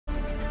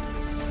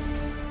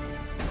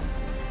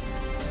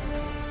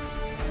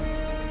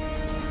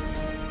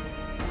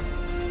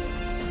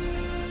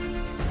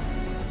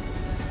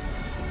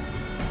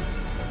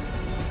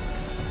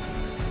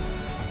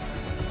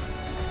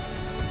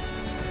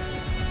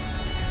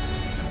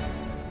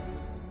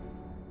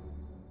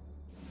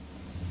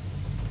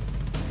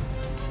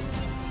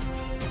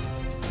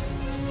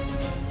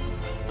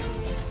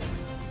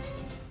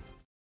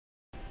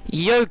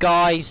Yo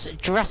guys,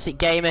 Jurassic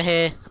Gamer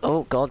here.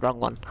 Oh god,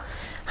 wrong one.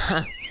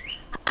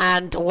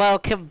 And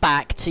welcome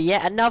back to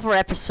yet another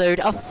episode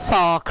of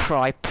Far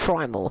Cry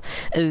Primal.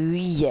 Oh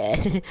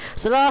yeah.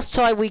 So last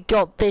time we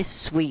got this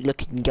sweet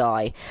looking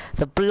guy,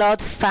 the Blood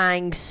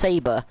Fang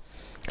Saber.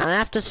 And I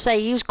have to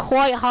say he was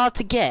quite hard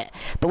to get,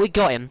 but we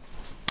got him.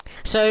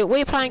 So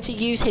we're planning to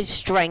use his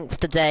strength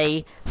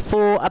today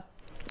for a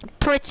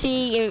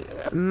pretty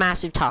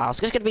massive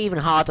task. It's going to be even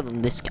harder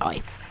than this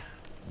guy.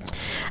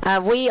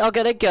 We are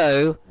going to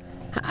go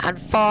and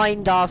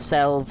find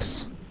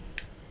ourselves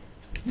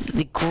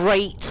the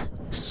Great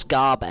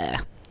Scar Bear,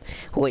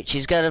 which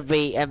is going to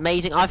be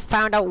amazing. I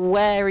found out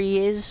where he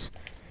is,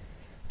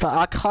 but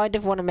I kind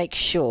of want to make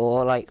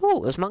sure, like,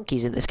 oh, there's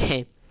monkeys in this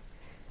game.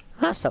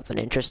 That's something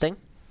interesting.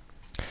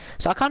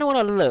 So I kind of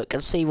want to look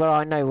and see where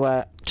I know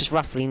where, just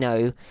roughly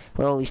know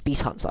where all these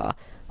beast hunts are.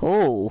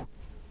 Oh,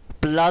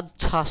 Blood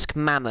Tusk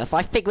Mammoth.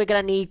 I think we're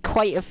going to need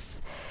quite a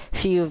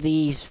few of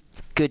these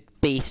good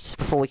beasts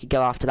before we could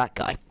go after that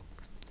guy.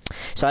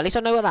 So at least I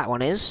know where that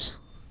one is.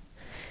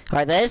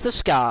 Alright, there's the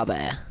Scar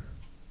Bear.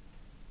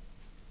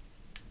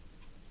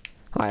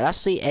 Alright,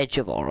 that's the edge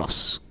of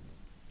Oros.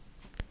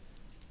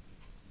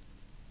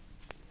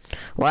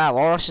 Wow,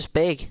 Oros is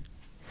big.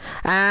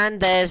 And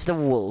there's the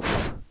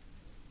wolf.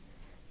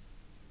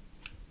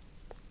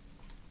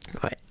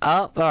 Right,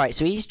 up. Alright,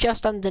 so he's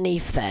just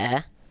underneath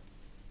there.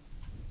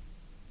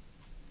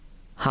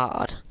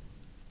 Hard.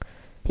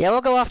 Yeah,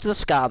 we'll go after the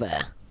Scar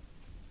Bear.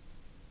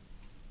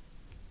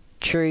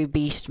 True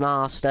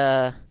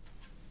Beastmaster.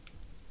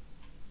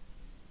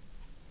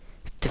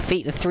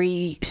 Defeat the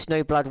 3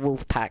 Snowblood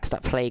wolf packs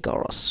that plague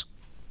Oros.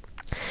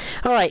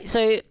 Alright,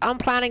 so I'm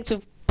planning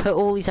to put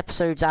all these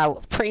episodes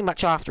out pretty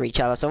much after each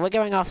other. So we're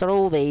going after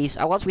all these.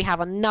 And once we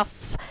have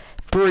enough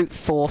brute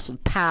force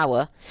and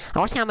power, I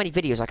want to see how many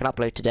videos I can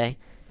upload today.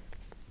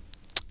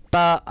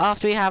 But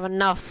after we have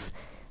enough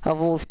of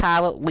all this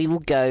power, we will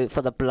go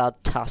for the Blood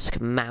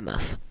Tusk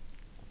Mammoth.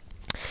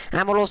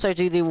 And we'll also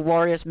do the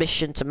Warrior's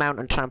mission to mount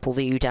and trample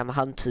the Udam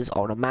hunters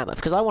on a mammoth,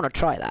 because I want to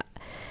try that.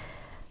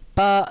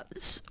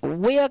 But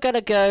we are going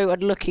to go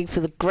and looking for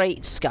the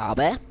Great Scar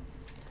Bear.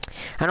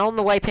 And on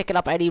the way picking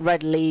up any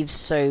red leaves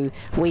so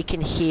we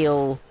can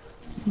heal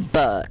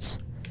Bert.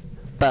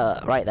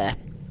 Bert, right there.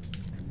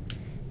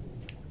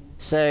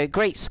 So,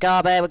 Great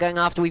Scar Bear we're going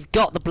after. We've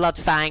got the Blood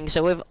Fang,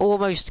 so we've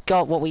almost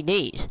got what we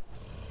need.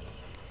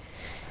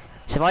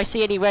 So if I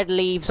see any red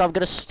leaves, I'm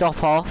going to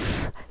stop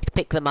off,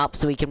 pick them up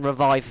so we can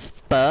revive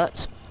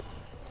Bert.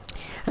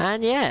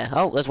 And yeah,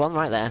 oh, there's one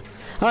right there.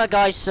 Alright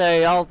guys, so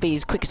I'll be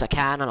as quick as I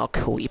can and I'll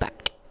call you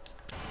back.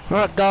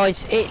 Alright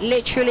guys, it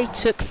literally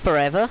took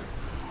forever.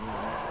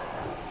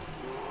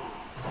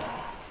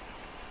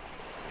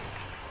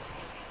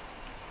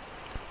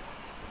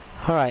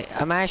 Alright,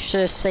 I managed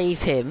to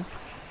save him.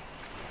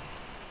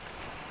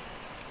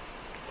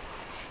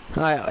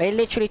 Alright, it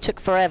literally took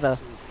forever.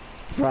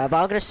 Right,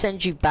 but I'm gonna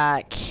send you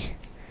back.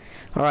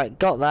 Alright,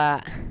 got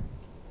that.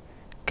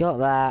 Got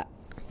that.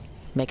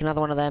 Make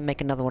another one of them, make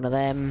another one of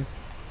them.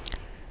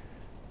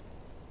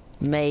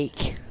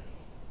 Make.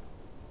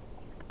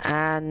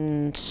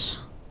 And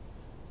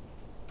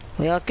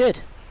we are good.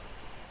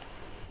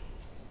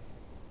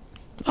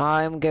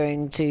 I'm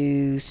going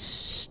to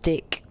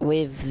stick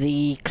with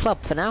the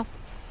club for now.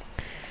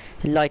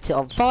 Light it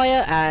on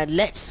fire and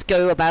let's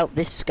go about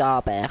this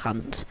Scar Bear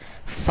hunt.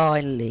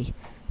 Finally.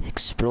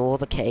 Explore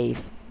the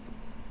cave.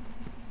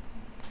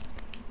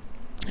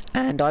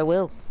 And I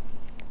will.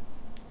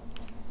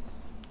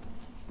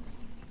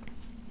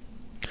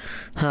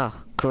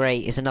 Oh,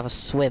 great, it's another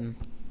swim.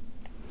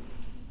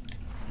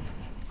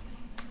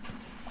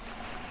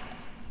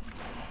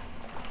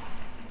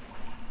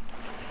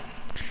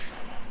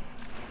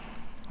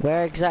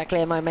 Where exactly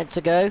am I meant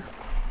to go?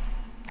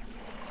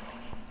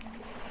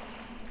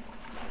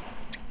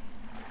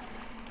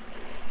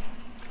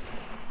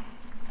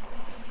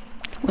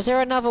 Was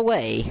there another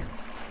way?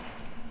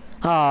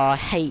 Oh, I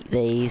hate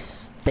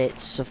these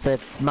bits of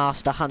the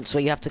master hunts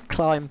where you have to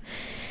climb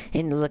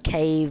into the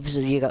caves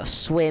and you got to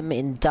swim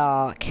in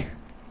dark.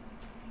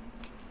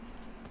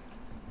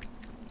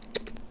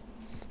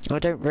 I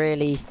don't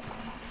really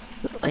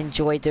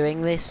enjoy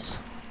doing this.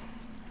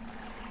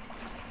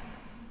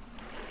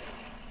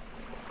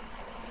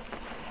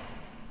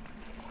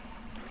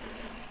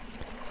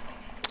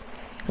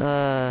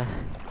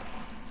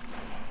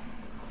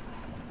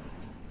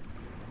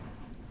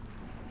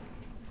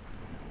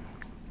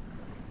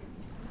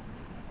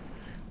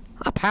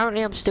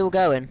 Apparently I'm still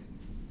going.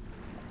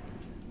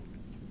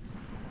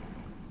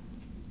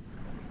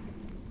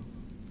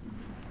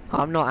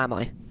 I'm not, am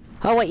I?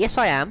 Oh wait, yes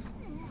I am.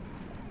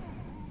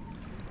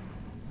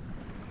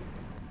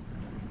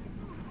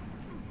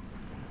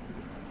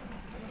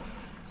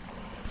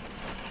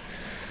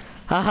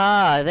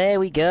 Haha, there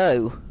we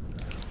go.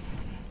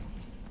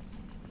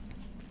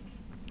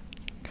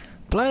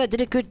 Blimey, I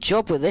did a good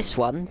job with this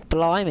one.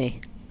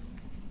 Blimey.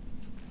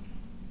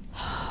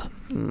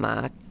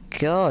 My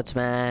God,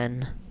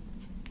 man.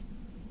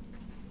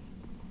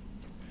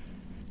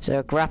 Is there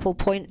a grapple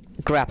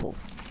point? Grapple.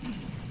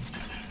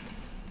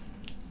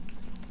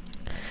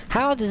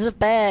 How does a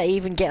bear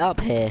even get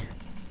up here?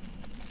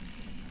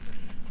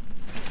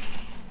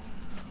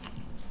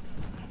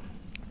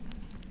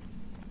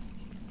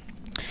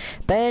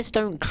 Bears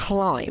don't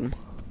climb.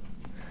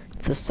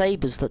 It's the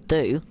sabers that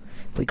do.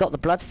 We got the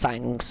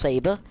Bloodfang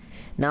saber.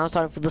 Now it's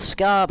time for the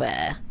Scar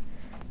Bear.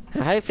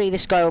 And hopefully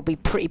this guy will be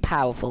pretty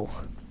powerful.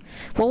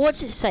 Well, what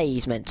does it say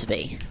he's meant to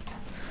be?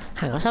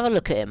 Hang on, let's have a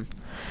look at him.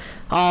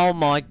 Oh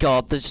my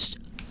god, there's...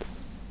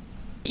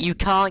 You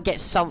can't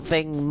get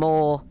something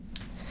more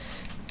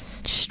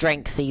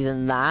strengthy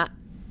than that.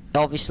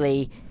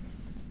 Obviously...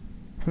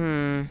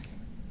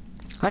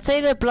 I'd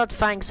say the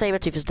Bloodfang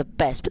Sabertooth is the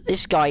best, but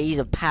this guy, he's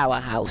a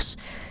powerhouse.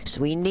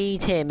 So we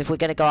need him if we're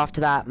going to go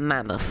after that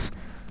mammoth.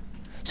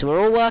 So we're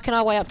all working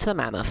our way up to the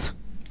mammoth.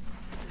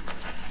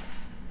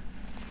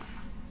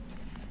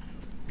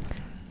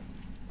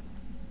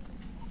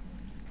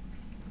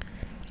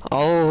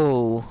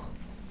 Oh.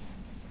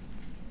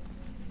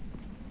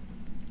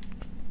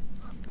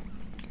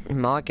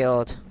 My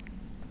god.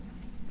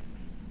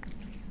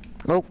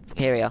 Oh,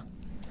 here we are.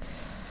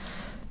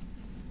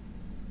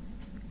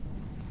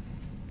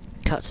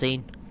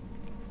 Cutscene.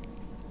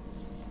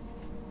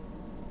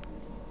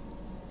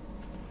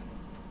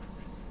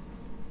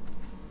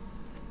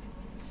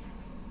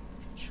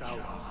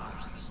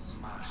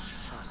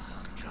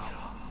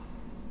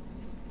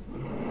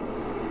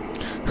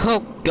 Oh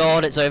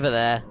god, it's over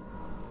there.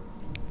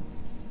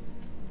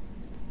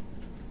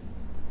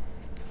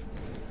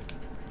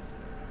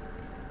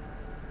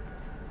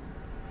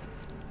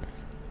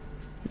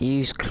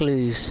 Use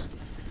clues.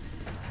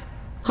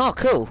 Oh,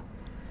 cool.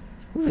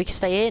 We can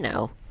stay here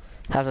now.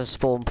 Has a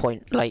spawn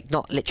point, like,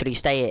 not literally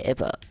stay here,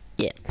 but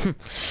yeah.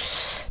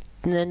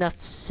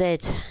 Enough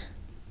said.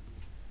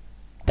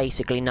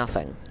 Basically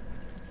nothing.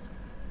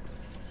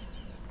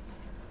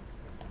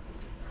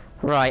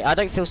 Right, I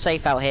don't feel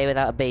safe out here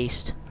without a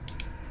beast.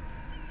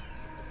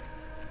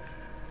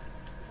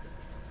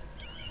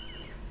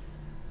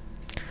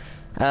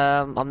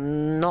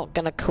 I'm not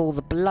gonna call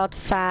the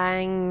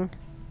Bloodfang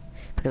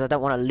because I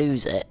don't want to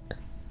lose it.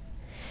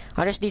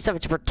 I just need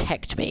something to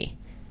protect me.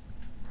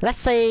 Let's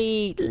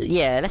say,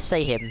 yeah, let's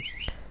say him.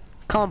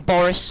 Come on,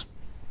 Boris.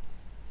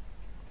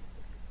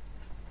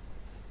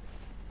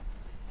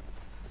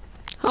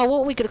 Oh, what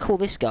are we gonna call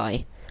this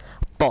guy?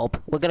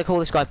 Bob. We're gonna call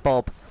this guy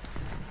Bob.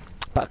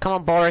 But come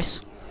on,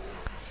 Boris.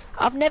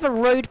 I've never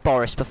rode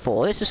Boris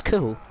before. This is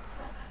cool.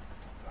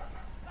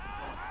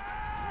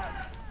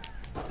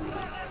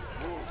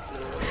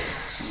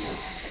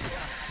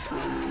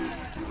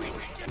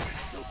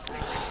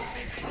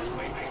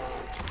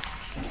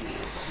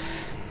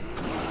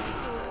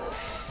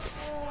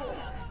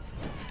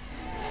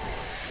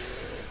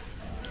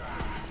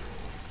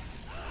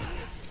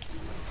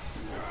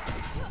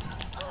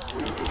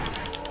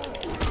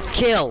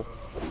 Kill.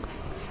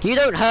 You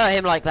don't hurt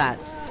him like that.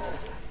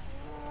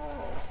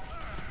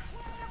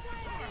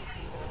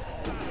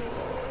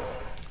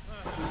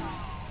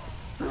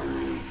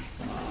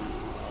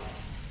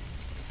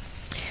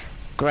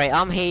 Great,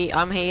 I'm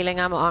healing,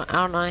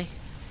 aren't I?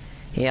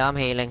 Yeah, I'm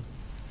healing.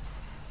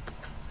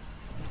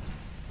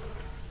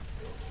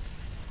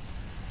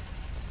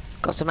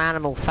 Got some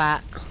animal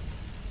fat.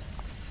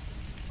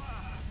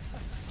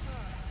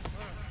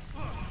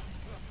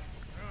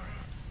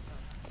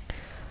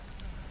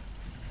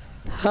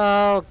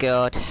 Oh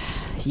god,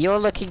 you're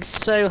looking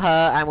so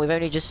hurt, and we've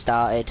only just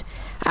started.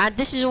 And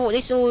this is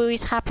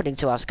always happening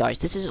to us, guys.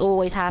 This is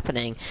always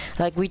happening.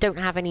 Like, we don't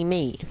have any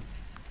meat.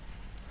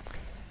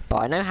 But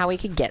I know how we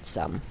can get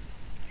some.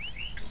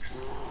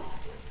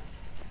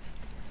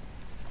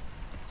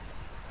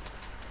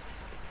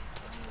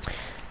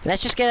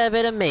 Let's just get a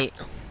bit of meat.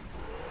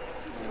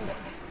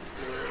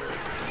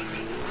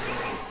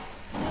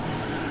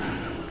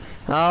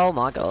 Oh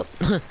my god.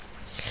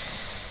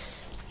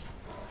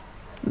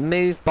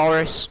 Move,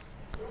 Boris.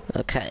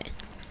 Okay.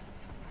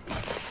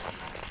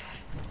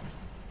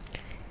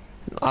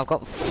 I've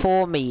got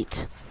 4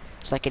 meat,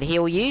 so I can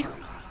heal you.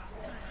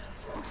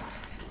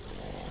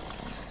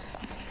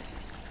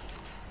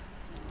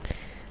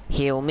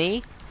 Heal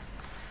me.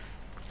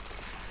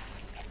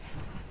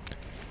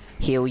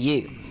 Heal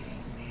you.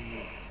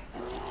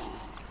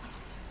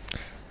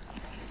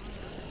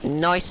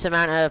 Nice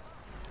amount of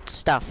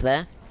stuff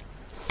there.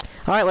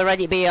 Alright, we're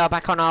ready to be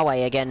back on our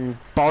way again,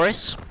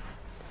 Boris.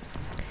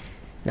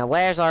 Now,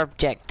 where's our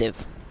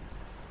objective?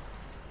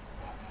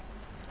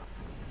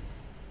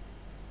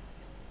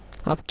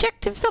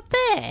 Objective's up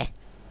there.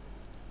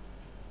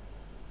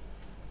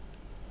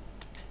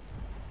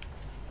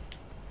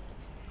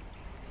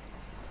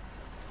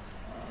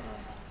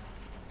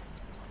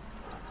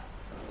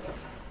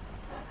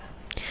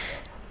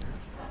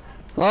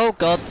 Oh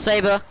god,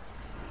 saber.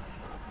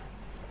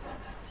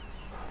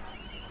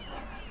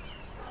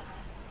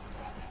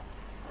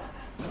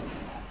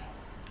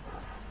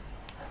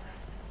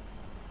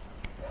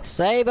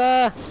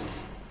 Saber.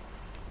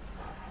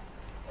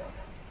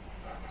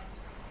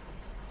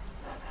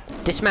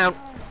 Dismount.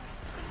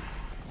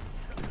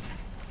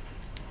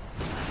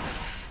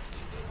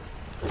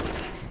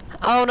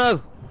 Oh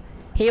no.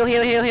 Heal,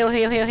 heal, heal, heal,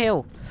 heal, heal,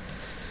 heal.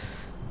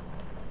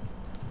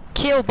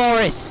 Kill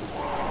Boris!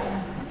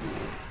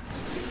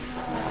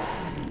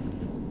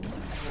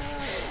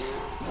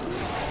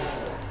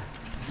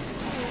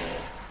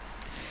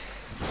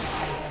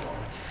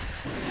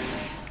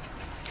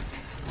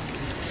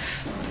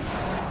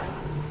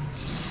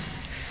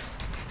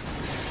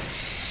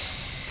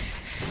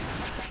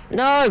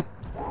 No!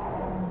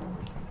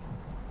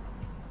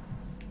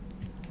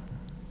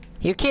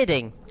 You're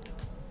kidding.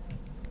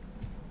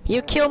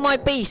 You kill my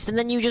beast and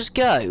then you just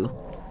go.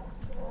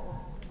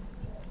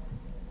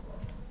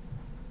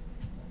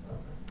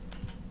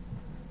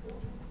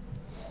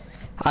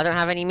 I don't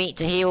have any meat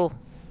to heal.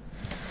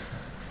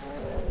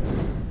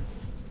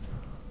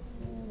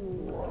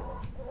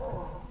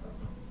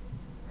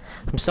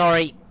 I'm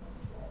sorry.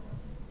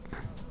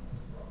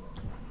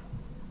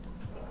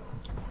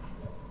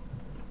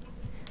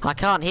 I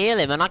can't heal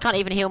him and I can't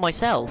even heal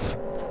myself.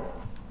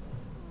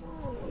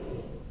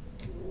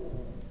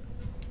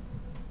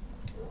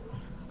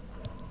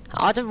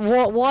 I don't.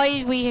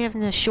 Why are we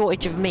having a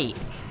shortage of meat?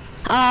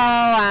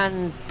 Oh,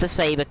 and the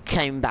saber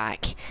came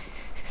back.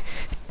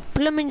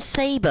 Bloomin'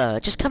 saber,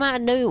 just come out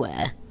of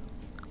nowhere.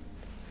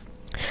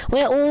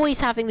 We're always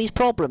having these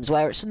problems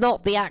where it's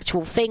not the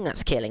actual thing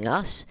that's killing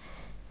us.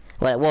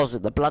 Well, it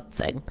wasn't the blood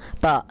thing,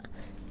 but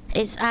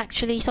it's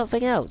actually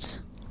something else.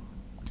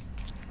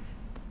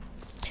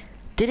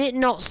 Did it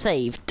not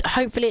save?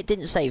 Hopefully it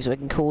didn't save so we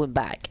can call him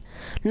back.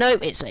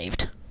 Nope, it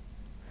saved.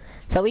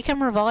 So we can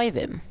revive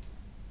him.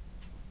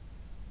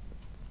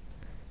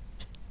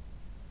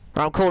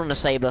 I'm calling a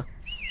saber.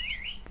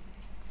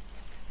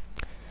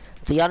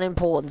 The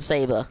unimportant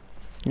saber.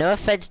 No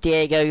offense,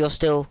 Diego, you're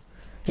still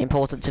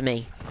important to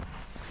me.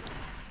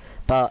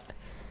 But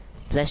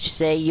let's just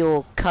say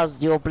your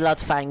blood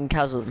fang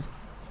cousin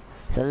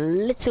is a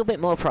little bit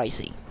more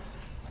pricey.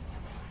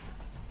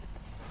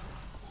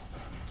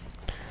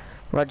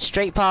 Run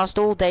straight past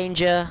all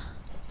danger.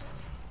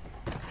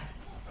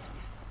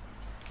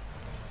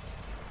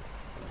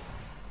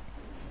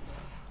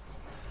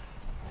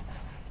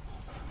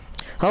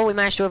 Oh, we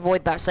managed to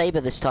avoid that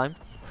saber this time.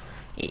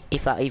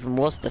 If that even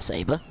was the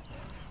saber.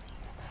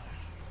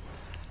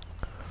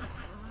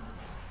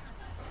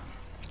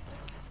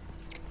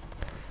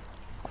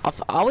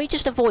 Are we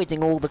just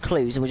avoiding all the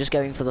clues and we're just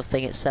going for the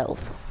thing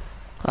itself?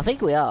 I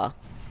think we are.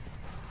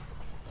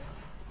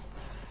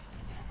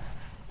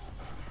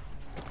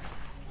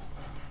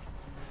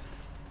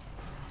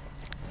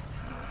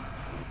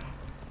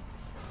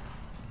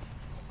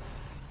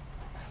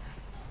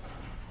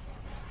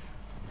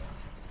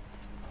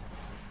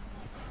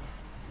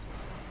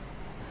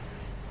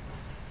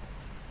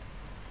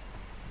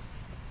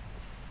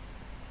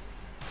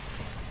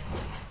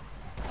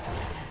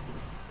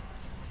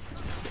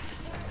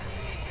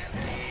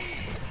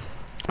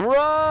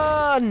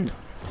 Run!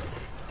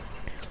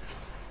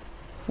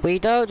 We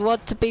don't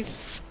want to be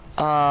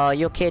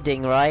you're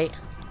kidding, right?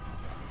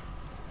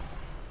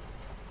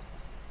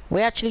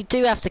 We actually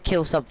do have to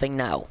kill something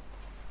now.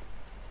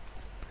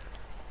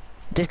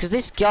 Because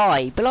this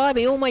guy,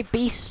 blimey, all my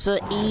beasts are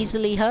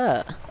easily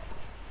hurt.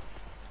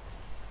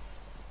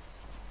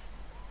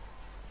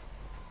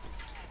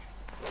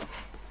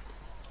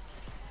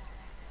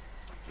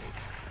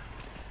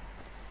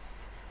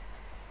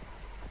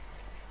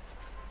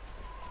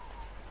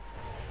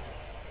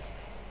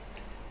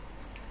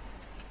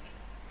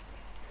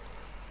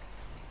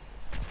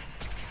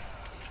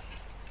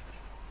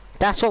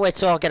 That's what we're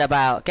talking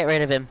about. Get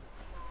rid of him.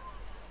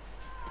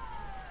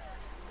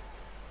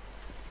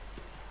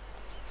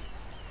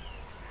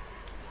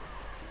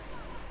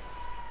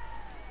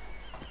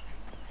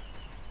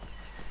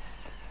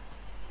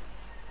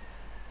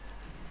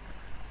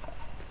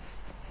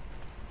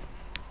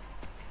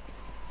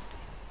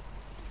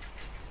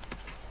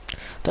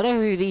 Don't know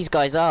who these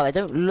guys are. They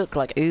don't look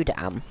like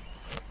Udam.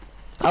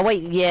 Oh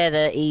wait, yeah,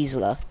 they're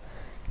Isla.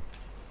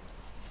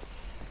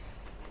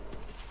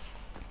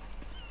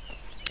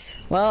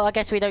 Well, I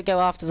guess we don't go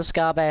after the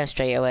Scar Bear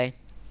straight away.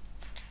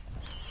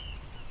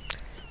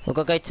 We'll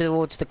go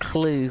towards the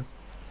clue.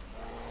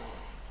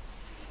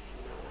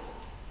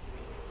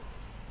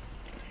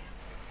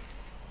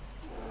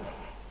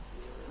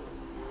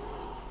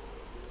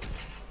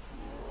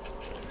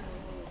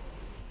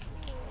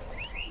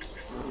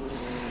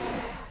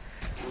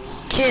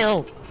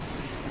 Kill!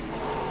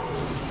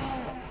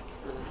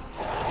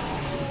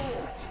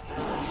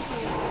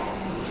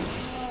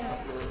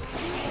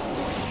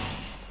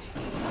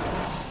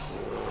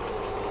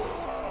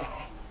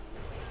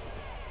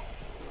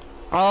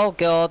 Oh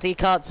god, he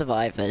can't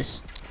survive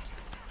this.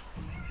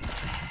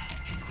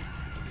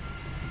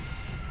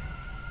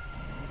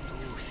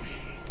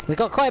 We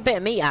got quite a bit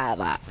of meat out of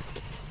that.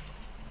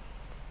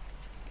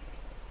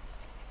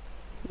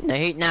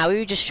 No, now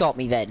who just shot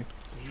me then?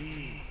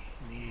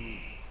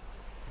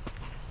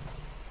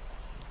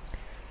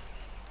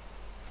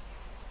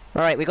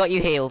 Alright, we got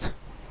you healed.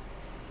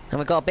 And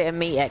we got a bit of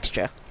meat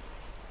extra.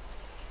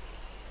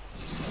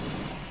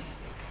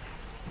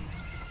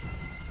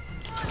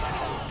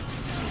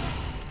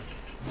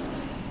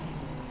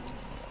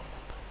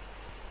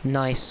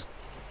 Nice.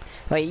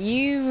 Right,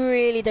 you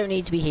really don't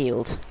need to be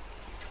healed.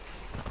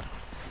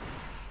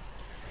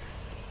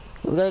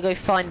 We're gonna go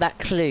find that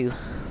clue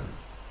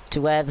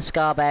to where the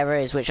Scar Bearer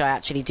is, which I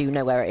actually do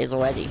know where it is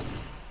already.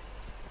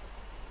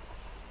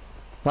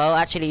 Well,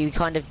 actually, we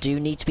kind of do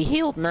need to be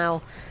healed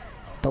now,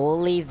 but we'll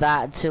leave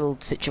that until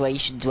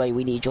situations where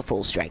we need your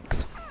full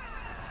strength.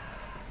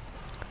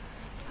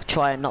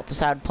 Try not to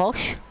sound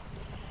posh.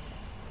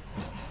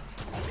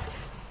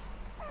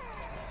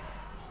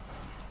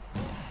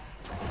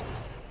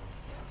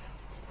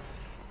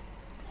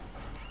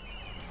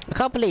 I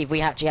can't believe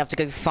we actually have to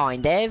go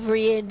find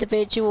every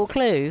individual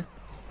clue.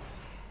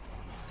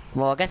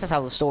 Well, I guess that's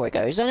how the story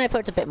goes. And it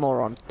puts a bit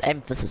more on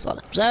emphasis on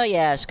it. So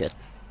yeah, it's good.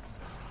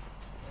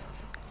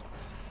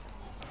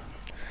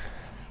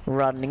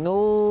 Running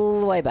all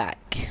the way back.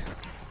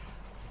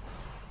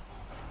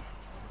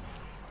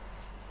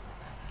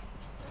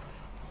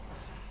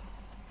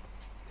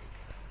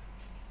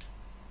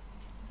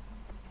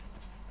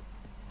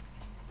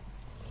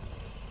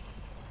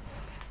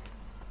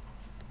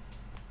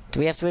 Do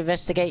we have to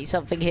investigate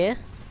something here?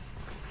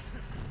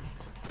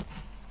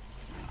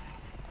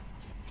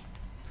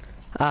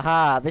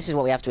 Aha, this is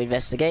what we have to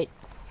investigate.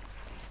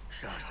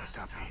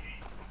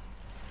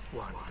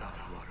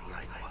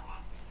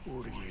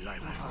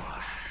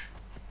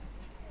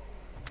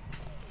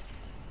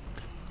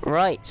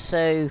 Right,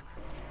 so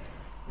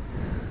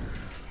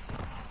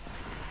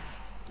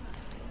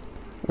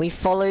we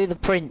follow the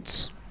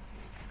prince.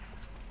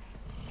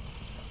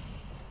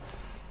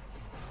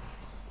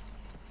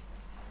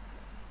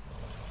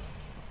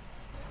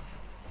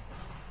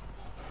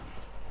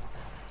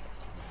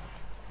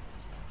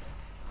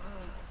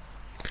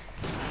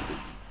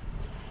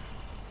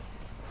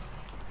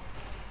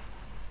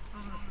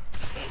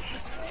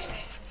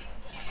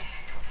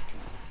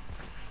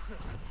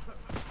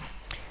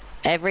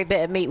 Every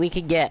bit of meat we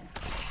can get.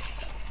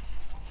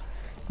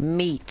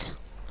 Meat.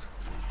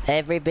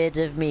 Every bit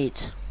of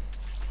meat.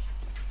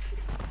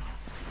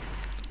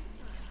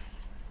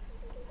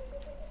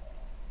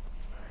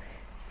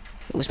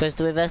 We're supposed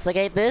to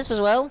investigate this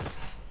as well?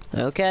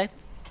 Okay.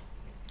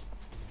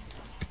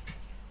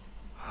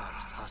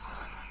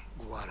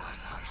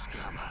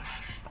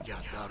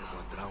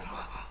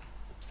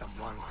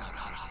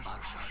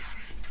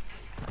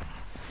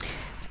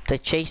 To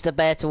chase the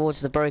bear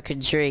towards the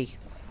broken tree.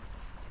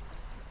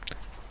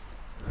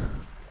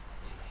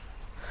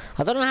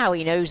 I don't know how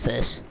he knows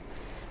this.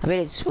 I mean,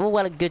 it's all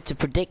well and good to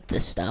predict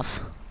this stuff.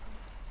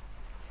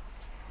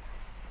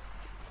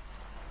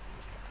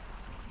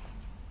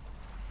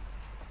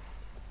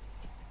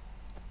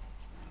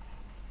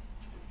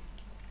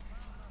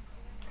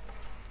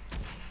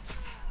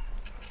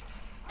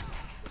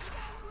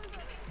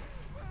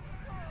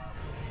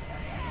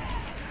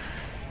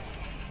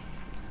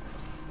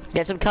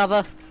 Get some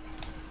cover.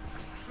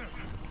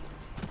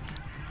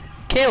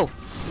 Kill!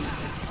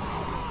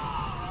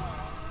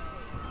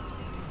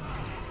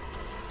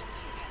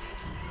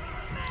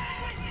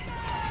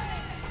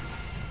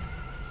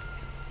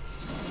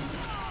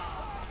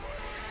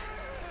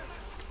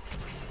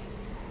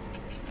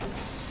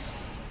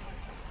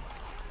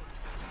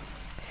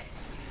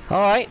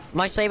 Alright,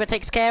 my saber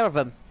takes care of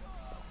him.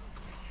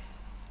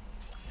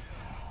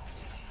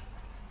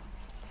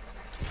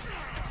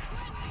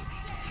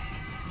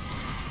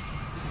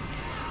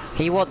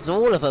 He wants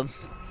all of them.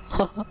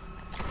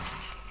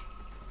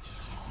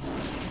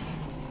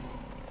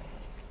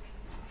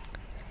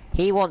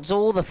 He wants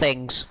all the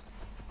things.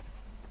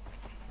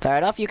 Fair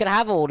enough, you can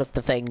have all of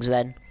the things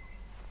then.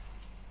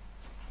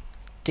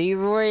 Do you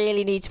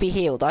really need to be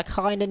healed? I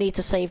kinda need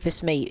to save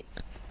this meat.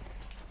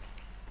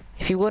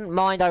 If you wouldn't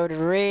mind, I would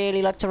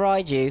really like to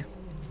ride you.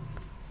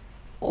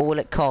 What will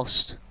it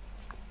cost?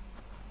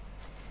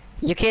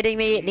 You're kidding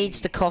me? It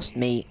needs to cost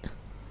meat.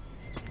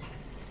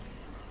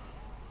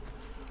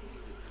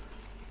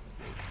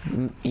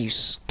 You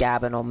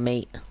scabbing on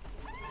meat.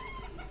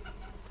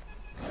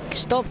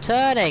 Stop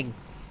turning!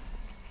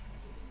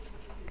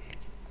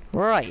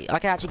 Right, I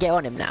can actually get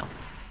on him now.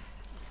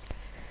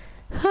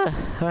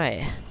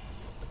 Right.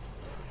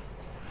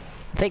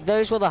 I think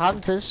those were the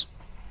hunters.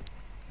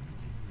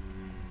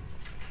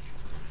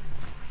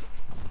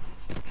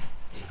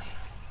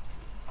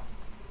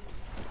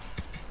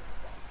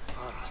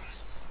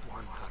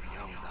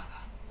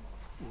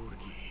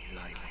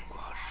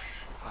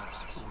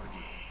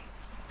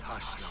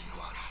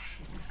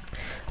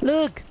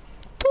 Look!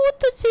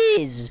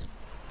 Tortoises!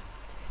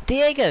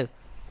 Diego!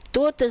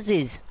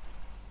 Tortoises!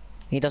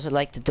 He doesn't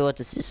like the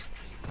tortoises.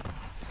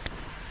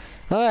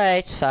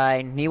 Alright,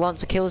 fine. You want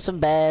to kill some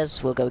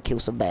bears? We'll go kill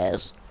some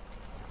bears.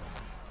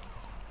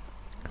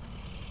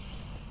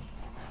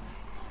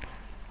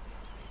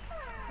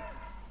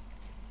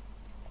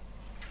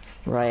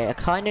 Right, I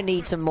kinda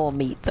need some more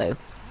meat though.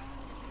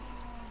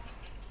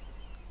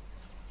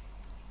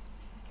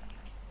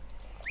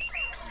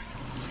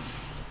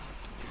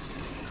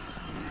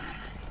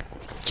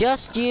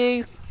 Just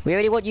you. We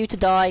really want you to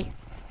die.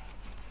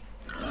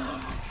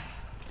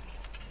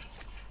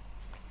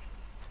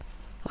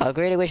 I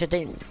really wish I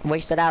didn't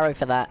waste an arrow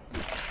for that.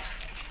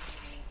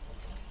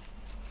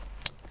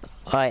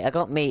 Alright, I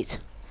got meat.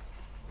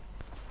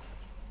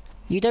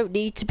 You don't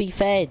need to be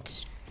fed.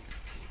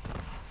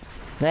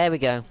 There we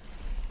go.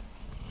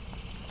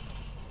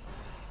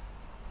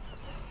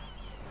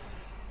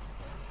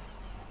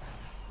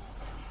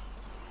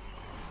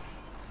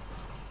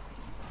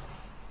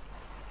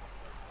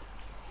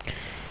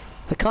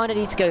 We kind of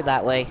need to go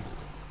that way.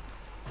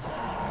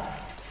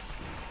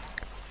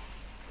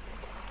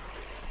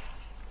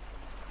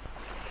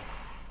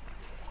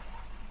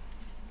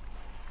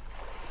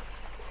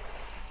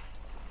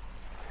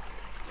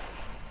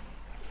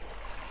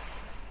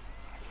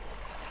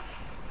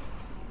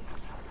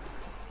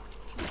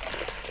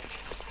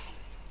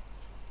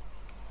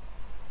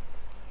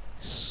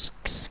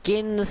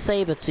 Skin the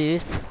saber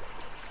tooth.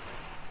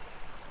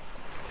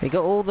 We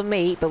got all the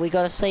meat, but we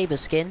got a saber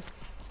skin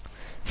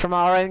from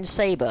our own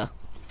saber.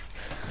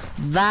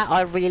 That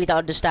I really don't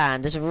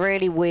understand. There's a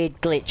really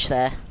weird glitch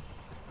there.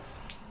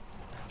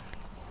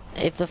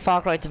 If the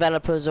Far Cry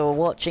developers are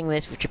watching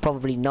this, which are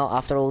probably not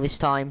after all this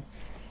time,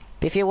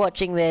 but if you're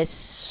watching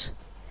this,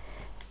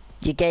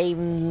 your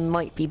game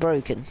might be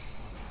broken.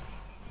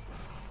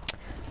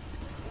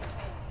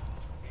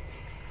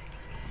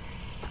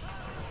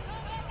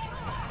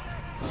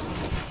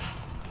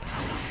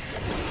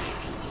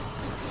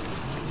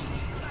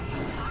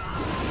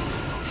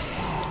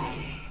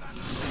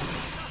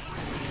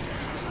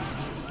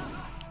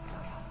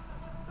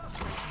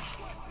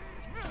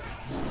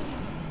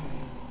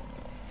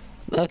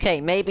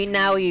 Okay, maybe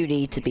now you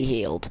need to be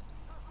healed.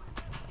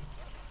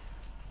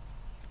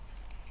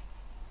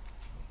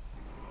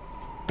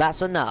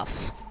 That's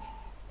enough.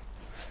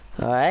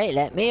 Alright,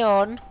 let me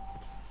on.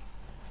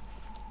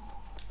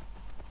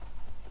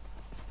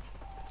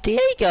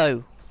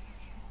 Diego!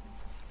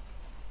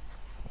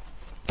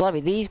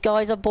 Blimey, these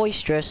guys are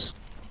boisterous.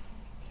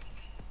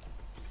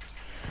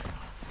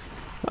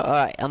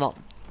 Alright, I'm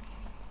on.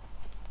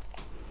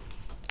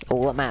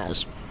 All that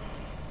matters.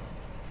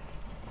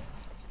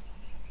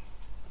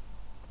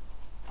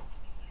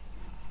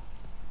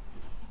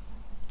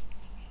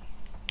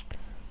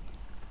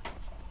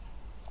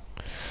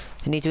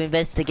 I need to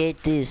investigate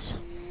this.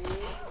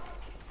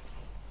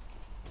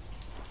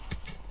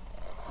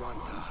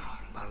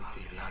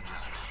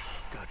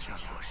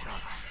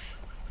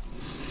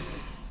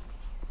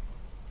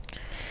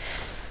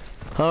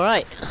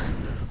 Alright.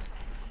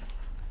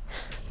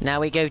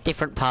 Now we go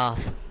different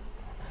path.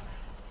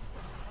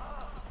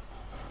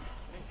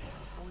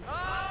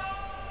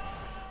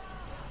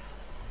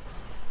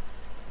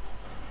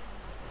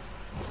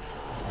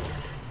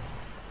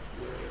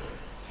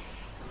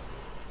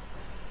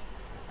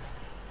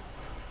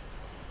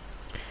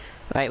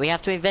 Right, we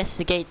have to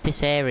investigate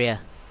this area.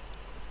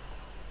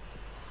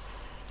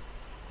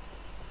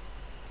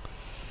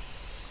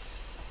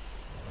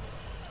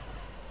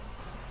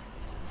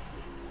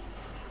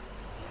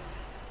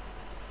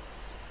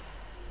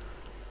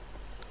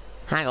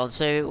 Hang on,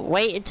 so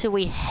wait until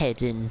we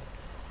head in.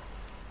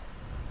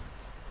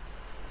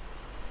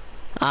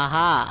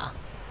 Aha!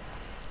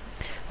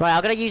 Right,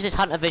 I'm gonna use this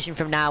hunter vision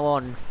from now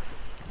on.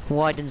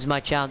 Widens my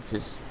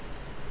chances.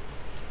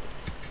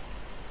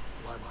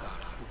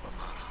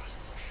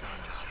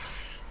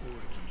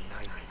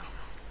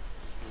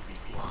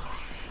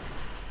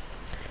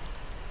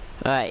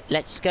 Alright,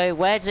 let's go.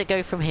 Where does it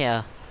go from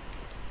here?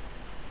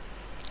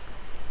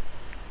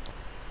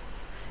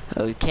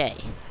 Okay.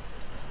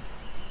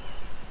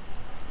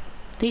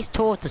 These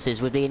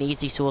tortoises would be an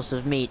easy source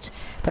of meat,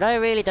 but I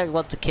really don't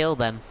want to kill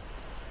them.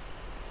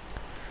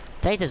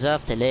 They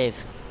deserve to live.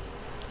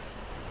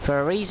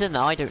 For a reason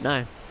I don't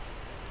know.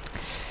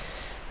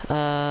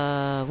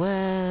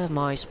 Where am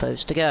I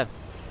supposed to go?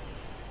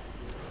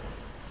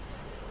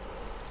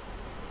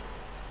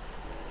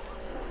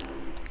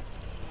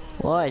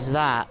 What is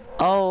that?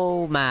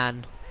 Oh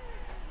man.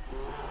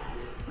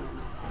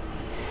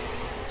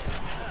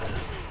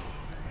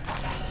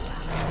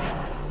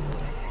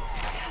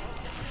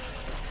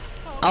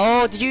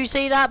 Oh, did you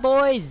see that,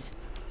 boys?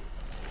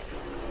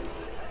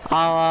 Oh,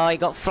 I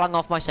got flung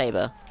off my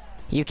saber.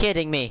 You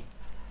kidding me?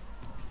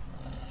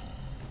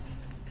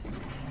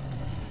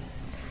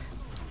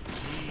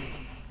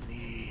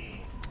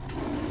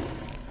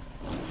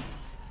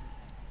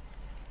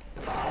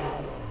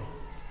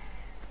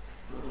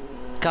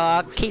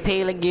 God, keep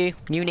healing you.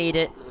 You need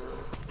it.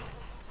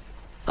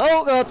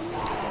 Oh god.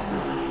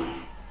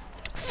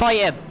 Fight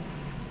him.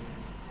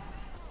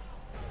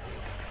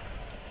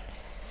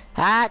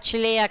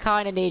 Actually, I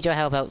kind of need your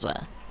help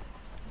elsewhere.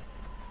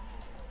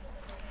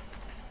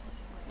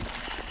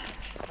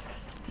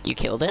 You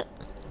killed it.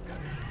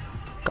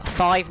 Got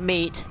 5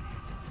 meat.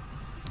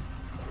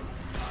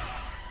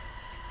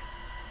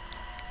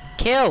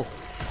 Kill.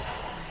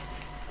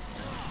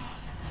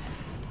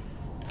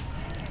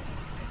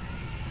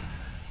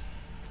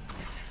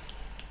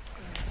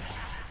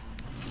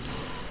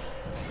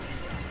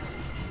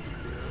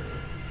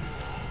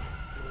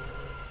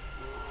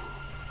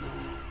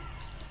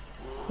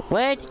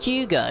 Where did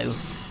you go?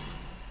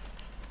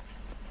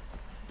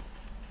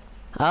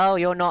 Oh,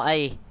 you're not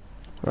a...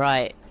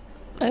 Right.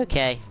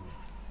 Okay.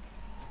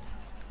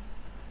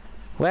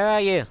 Where are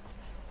you?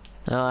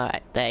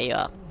 Alright, there you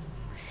are.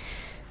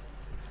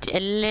 A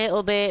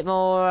little bit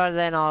more,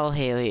 then I'll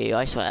heal you,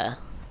 I swear.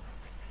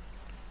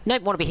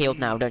 Nope, want to be healed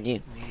now, don't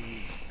you?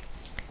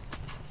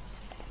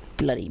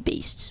 Bloody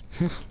beasts.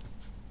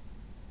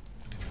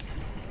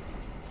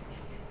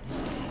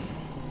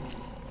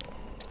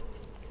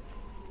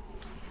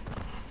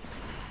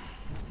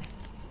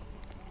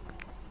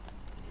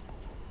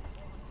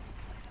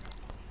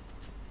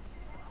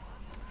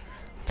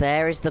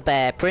 There is the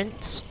bear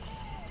prince.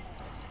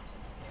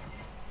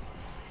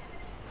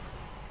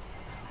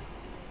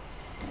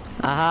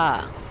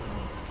 Aha.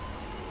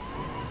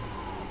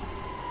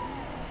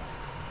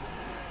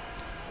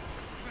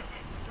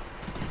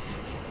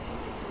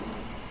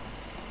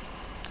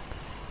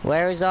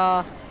 Where is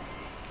our...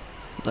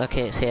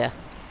 Okay, it's here.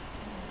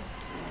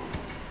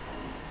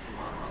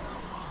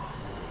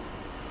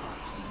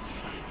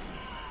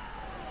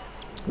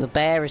 The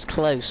bear is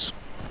close.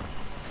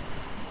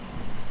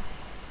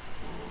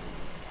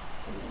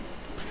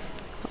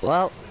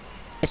 Well,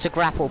 it's a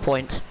grapple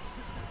point.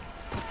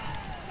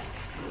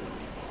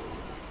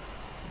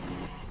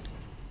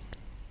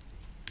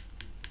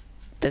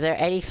 Is there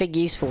anything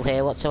useful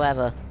here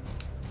whatsoever?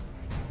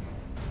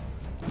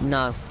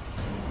 No.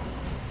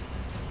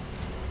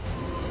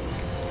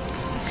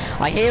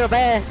 I hear a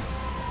bear!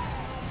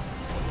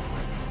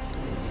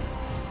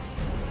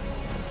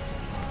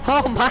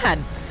 Oh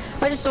man!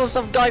 I just saw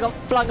some guy got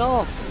flung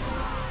off!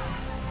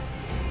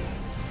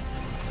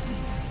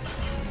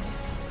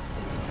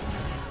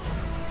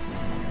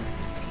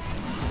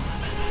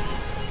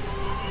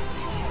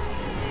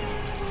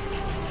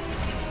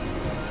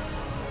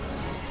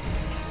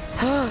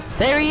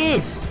 There he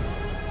is!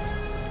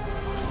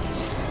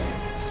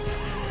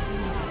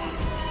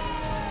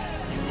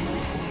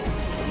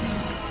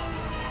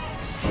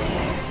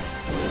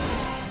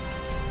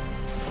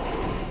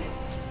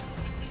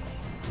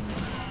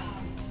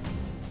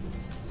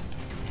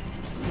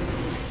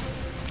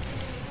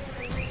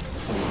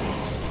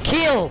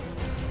 Kill!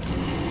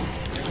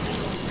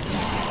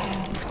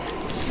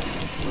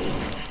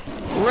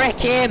 Wreck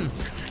him!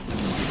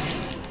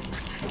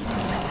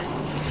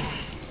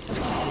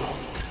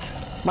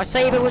 My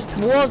saber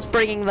was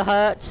bringing the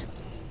hurt.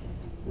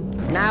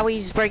 Now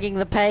he's bringing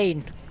the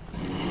pain.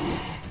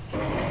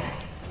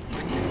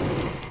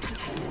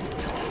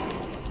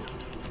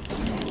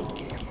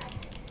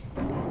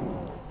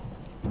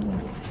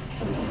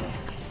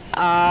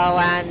 Oh,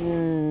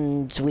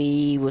 and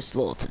we were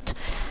slaughtered.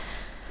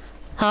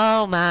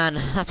 Oh man,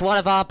 that's one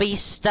of our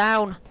beasts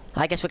down.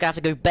 I guess we're gonna have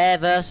to go bear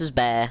versus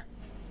bear.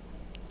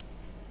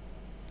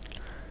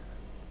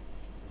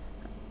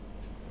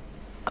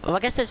 Well, I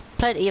guess there's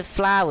plenty of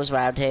flowers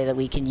around here that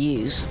we can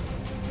use.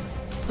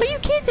 Are you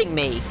kidding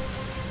me?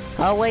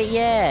 Oh wait,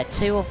 yeah,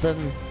 2 of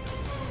them.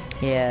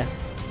 Yeah.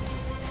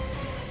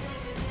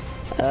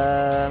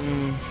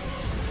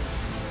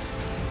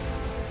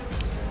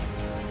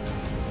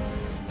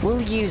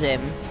 We'll use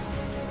him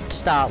to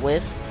start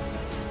with.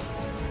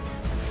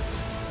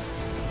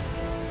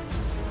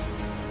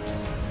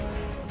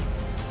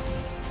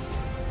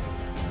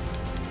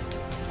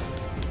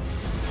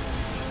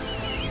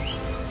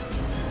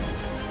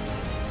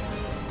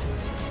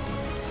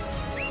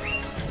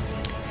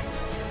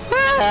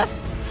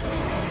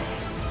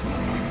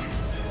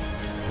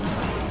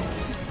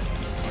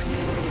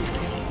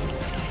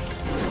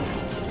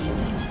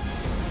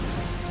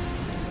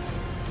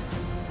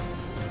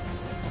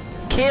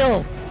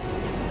 Kill!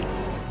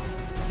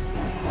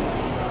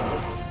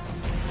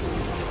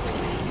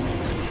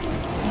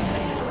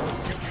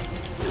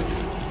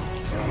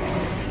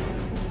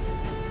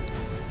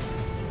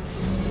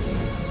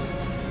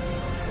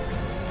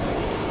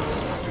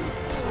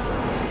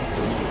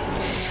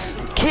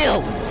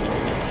 Kill!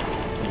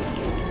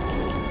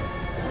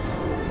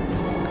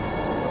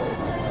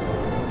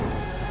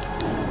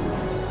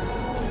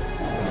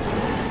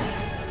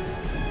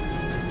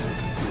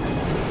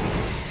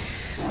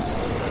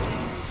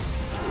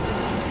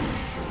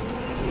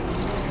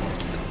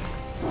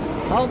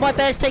 Oh, my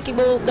bear's taking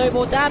no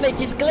more damage.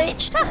 He's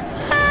glitched.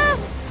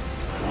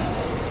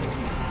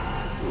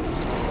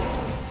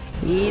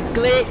 He's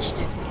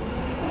glitched.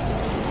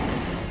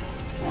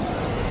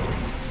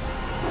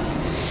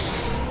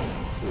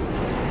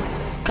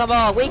 Come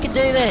on, we can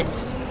do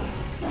this.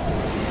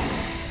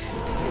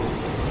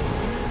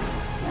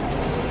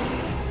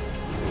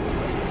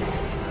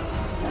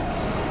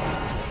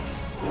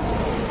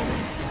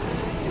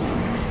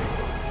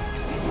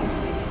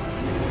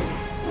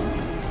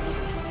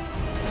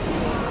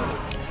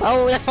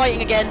 Oh, they're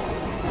fighting again.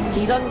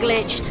 He's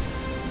unglitched.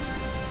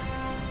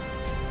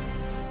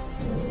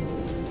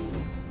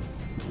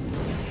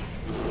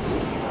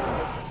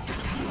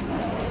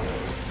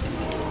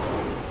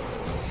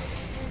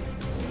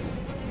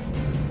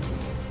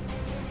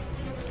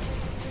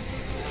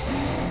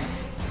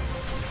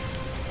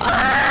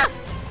 Ah!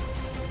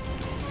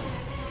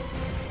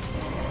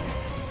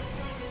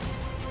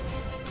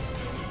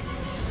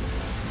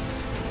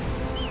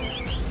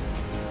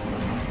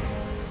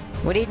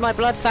 We need my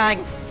blood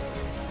fang.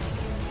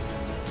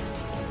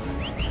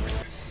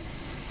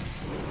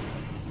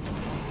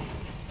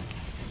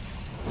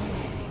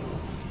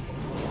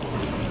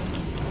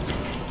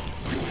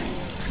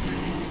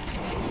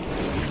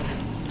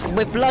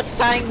 With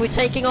Bloodfang, we're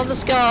taking on the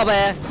Scar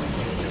Bear.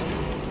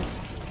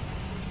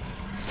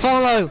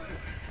 Follow.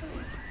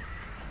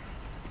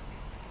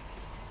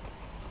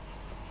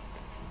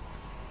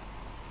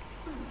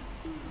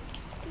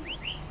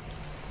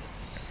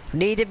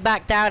 Need it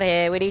back down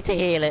here. We need to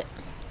heal it.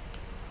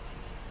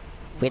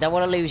 We don't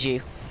want to lose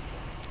you.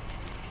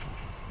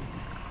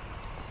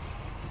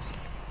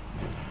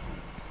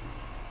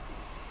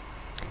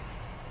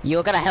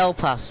 You're gonna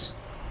help us.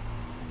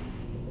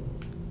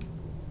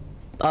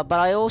 But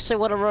I also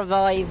want to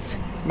revive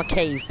my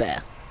cave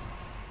bear.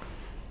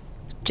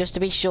 Just to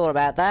be sure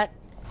about that.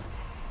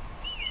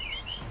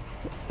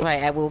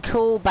 Right, I will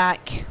call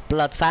back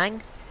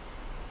Bloodfang.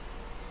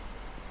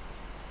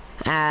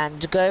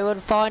 And go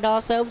and find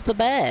ourselves the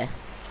bear.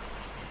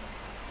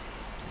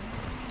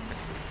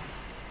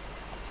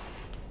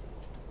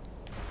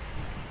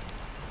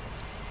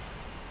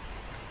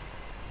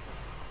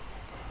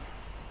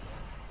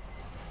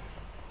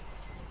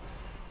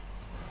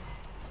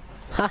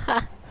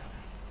 Haha.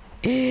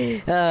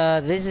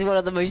 This is one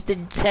of the most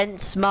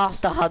intense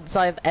master hunts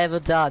I've ever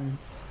done.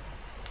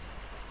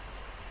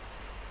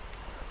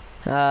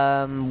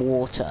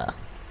 Water.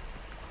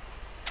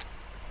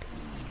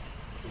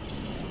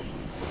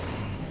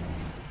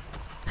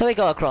 Who we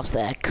got across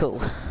there?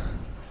 Cool.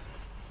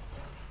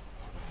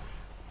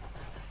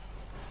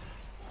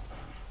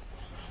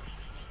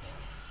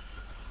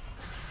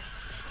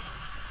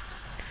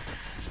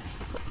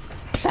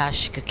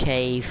 Plashka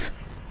Cave.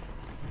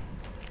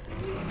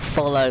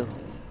 Follow.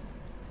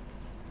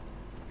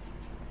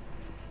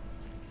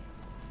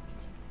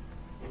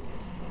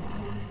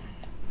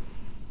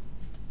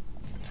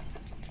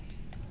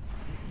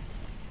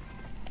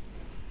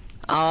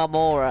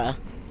 Armora.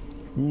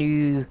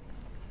 New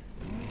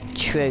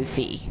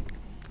trophy.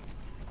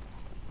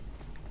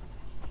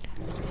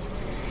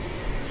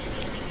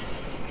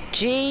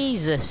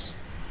 Jesus.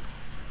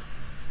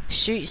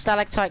 Shoot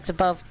stalactites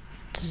above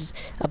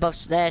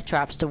snare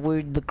traps to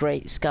wound the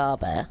great Scar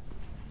Bear.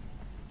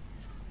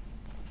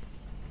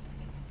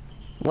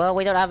 Well,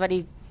 we don't have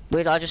any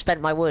wood. I just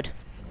spent my wood.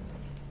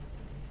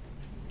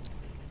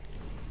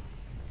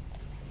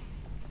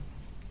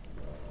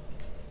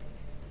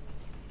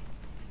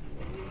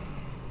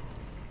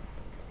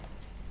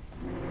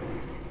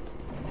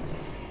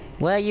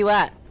 Where are you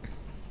at?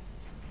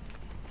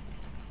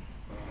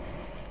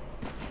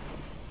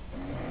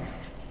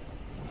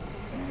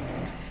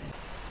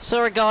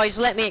 Sorry guys,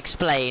 let me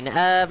explain.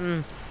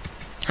 Hang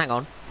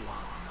on.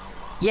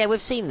 Yeah,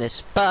 we've seen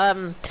this, but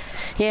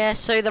yeah,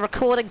 so the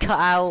recording cut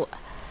out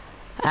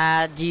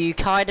and you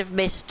kind of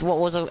missed what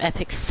was an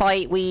epic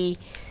fight. We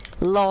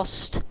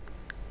lost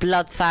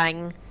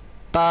Bloodfang,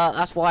 but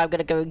that's why I'm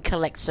gonna go and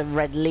collect some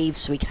red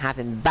leaves so we can have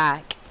him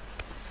back.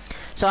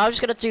 So I'm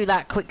just gonna do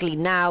that quickly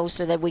now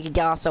so that we can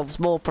get ourselves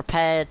more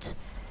prepared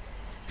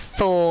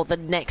for the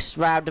next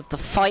round of the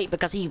fight,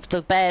 because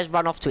the bear's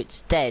run off to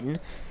its den,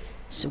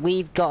 so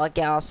we've got to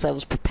get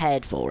ourselves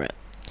prepared for it.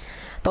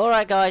 But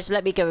alright guys,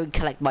 let me go and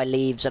collect my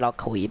leaves and I'll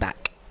call you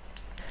back.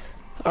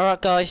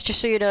 Alright guys, just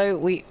so you know,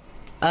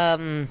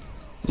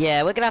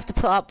 yeah, we're gonna have to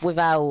put up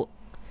without,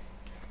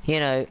 you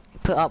know,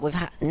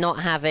 not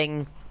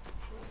having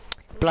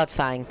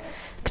Bloodfang,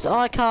 because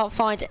I can't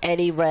find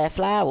any rare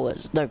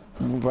flowers. No,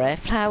 rare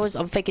flowers?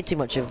 I'm thinking too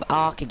much of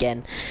Ark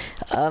again.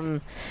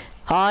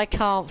 I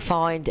can't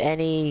find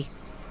any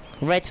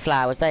red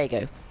flowers. There you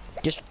go.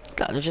 Just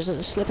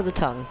a slip of the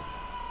tongue.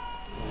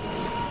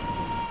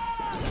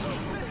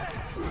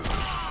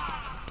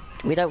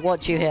 We don't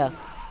want you here.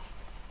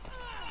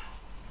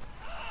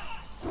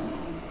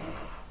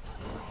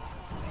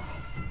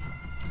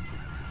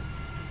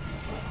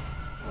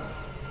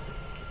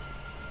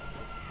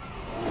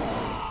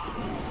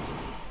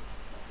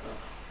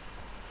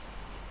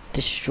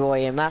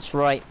 Destroy him, that's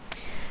right.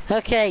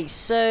 Okay,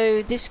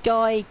 so this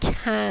guy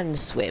can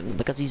swim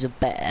because he's a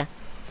bear.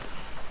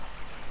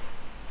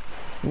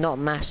 Not a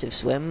massive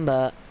swim,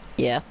 but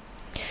yeah.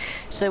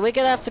 So we're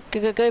gonna have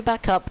to go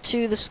back up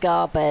to the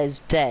Scar Bear's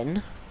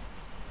den.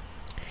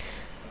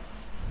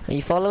 Are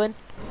you following?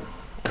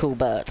 Cool,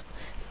 Bert.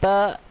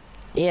 But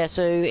yeah,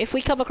 so if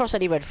we come across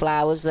any red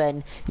flowers,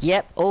 then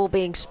yep, all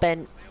being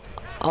spent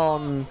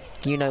on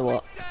you know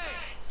what.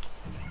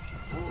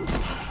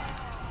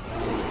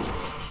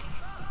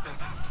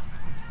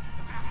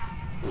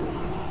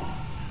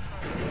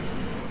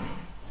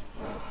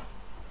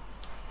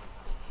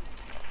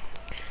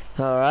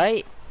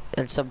 Alright,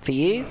 and some for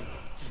you.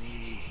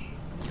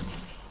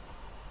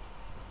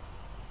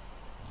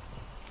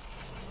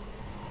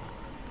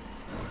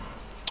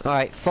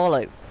 Alright,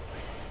 follow.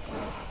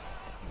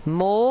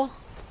 More?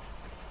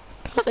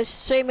 God, there's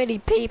so many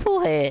people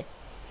here.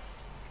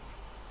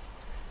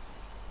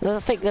 I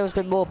think there's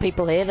been more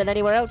people here than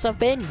anywhere else I've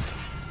been.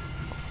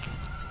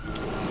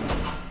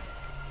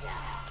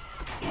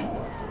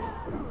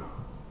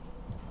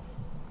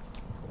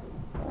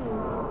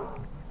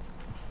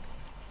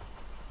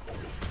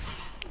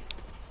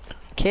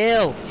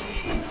 Kill!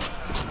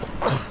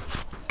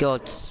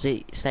 God's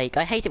sake,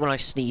 I hate it when I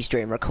sneeze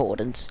during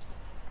recordings.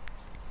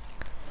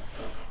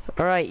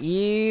 Alright,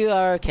 you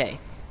are okay.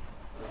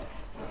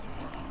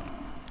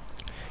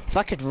 If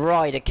I could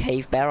ride a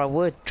cave bear, I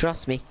would,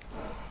 trust me.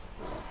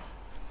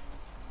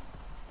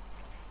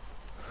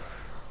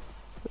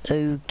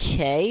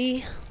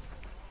 Okay.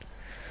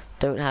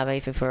 Don't have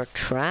anything for a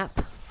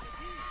trap.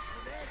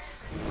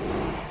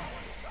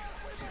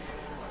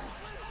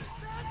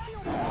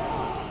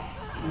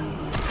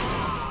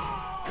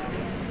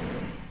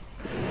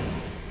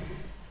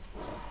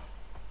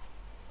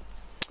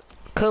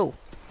 Cool.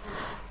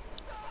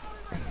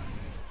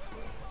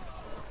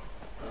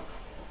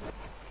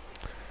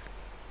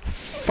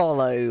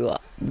 Follow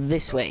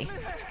this way.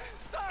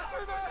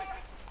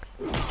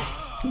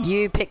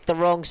 You picked the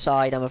wrong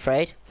side, I'm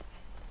afraid.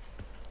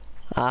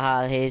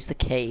 Aha, here's the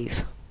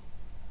cave.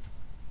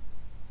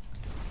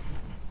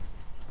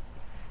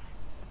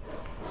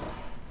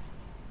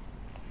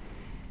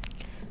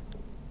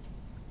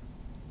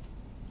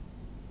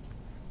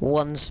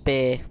 One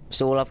spear,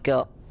 that's all I've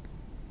got.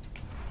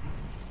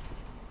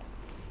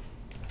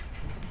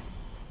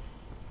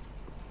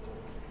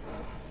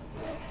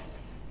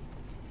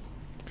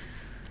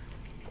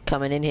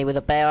 Coming in here with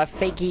a bear, I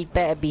think he'd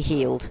better be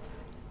healed.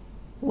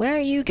 Where are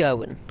you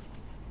going?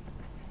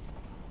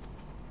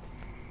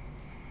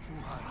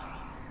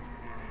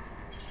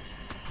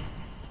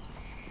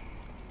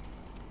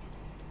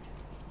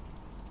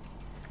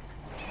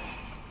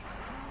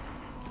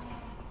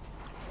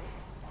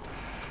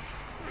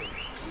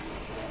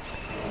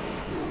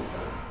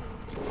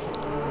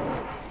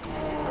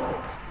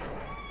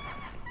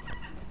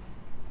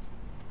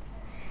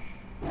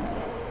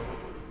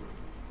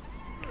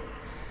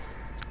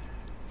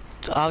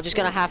 I'm just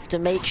gonna have to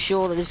make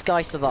sure that this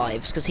guy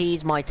survives, because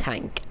he's my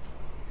tank.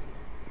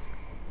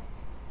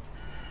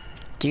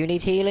 Do you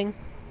need healing?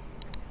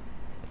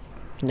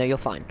 No, you're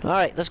fine.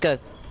 Alright, let's go.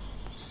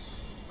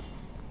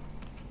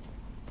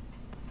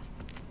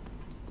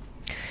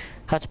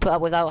 Had to put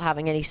up without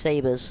having any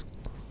sabers.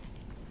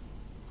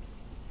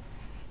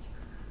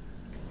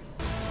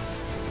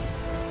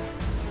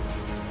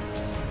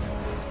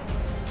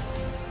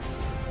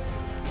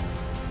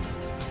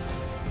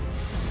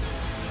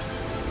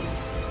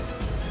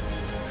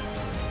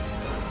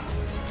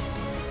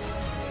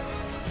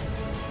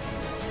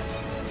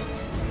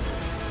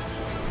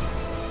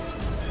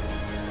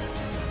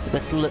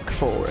 Let's look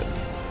for him.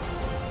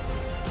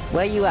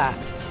 Where you at?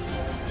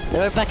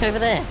 They're back over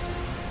there.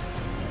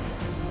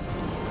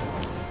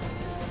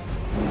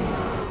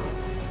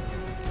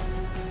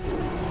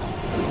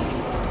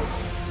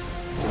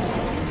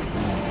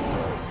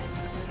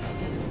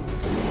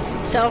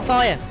 Set on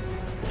fire.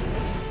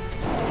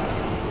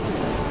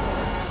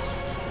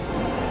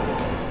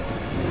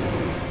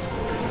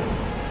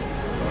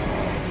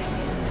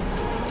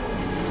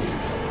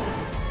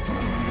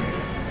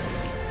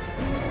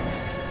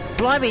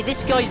 Blimey,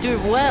 this guy's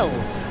doing well.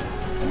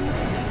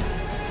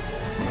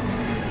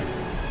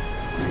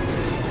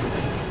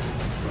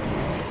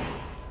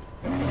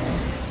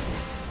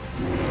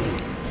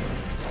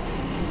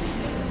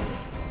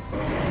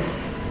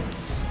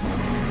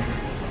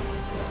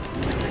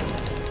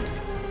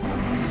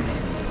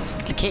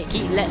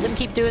 Let them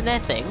keep doing their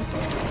thing.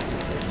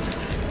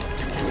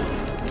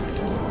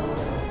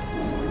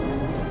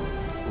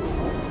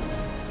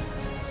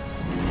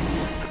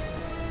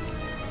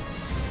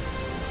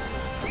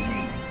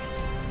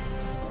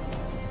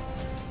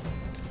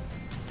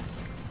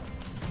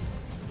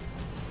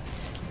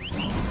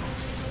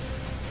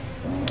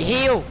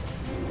 Heal!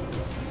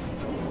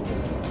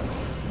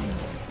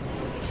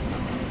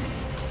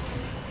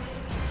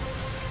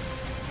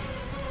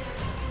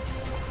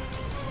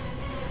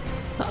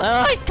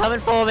 Oh, he's coming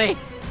for me!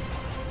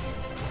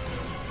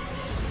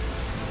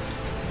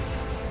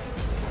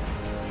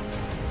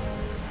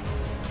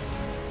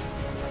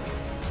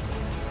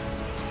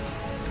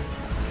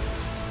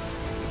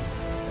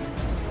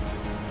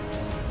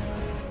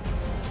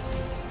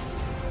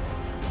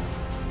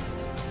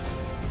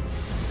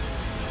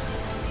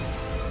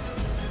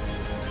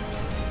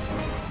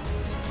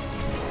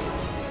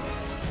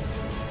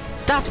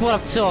 That's what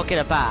I'm talking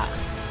about.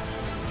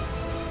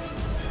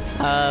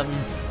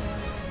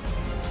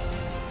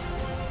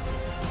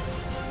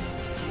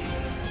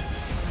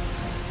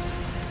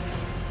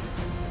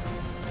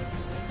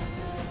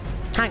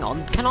 Hang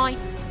on, can I?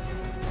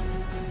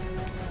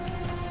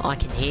 I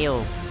can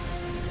heal.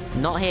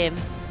 Not him,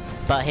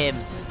 but him.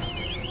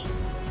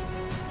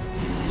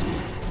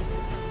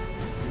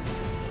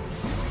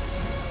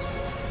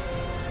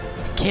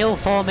 Kill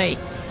for me.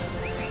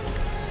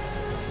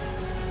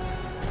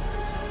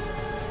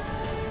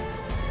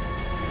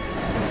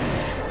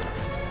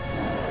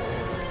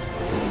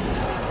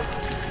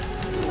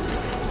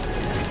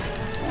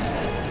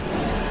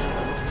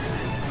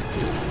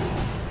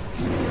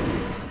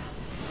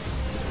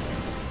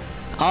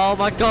 Oh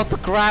my god, the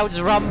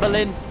crowd's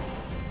rumbling.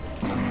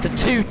 The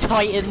two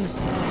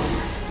titans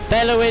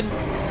bellowing.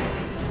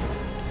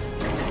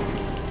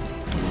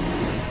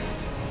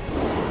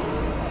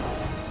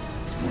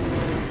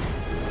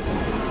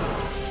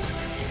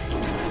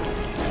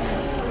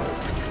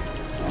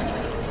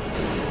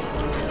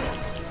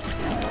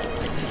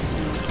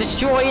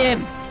 Destroy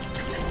him!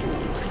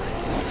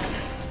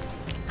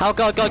 Oh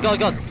god, god, god,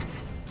 god!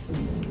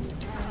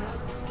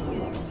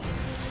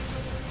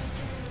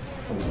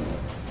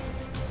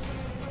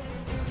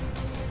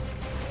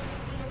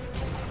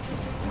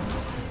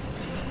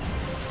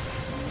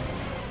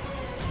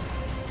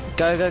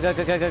 Go, go, go,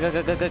 go, go, go, go,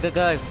 go, go, go, go,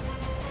 go.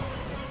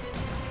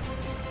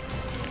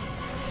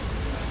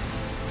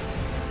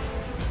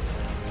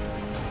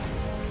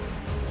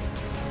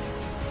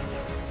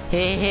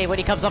 Here, here, when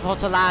he comes up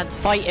onto land,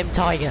 fight him,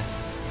 Tiger.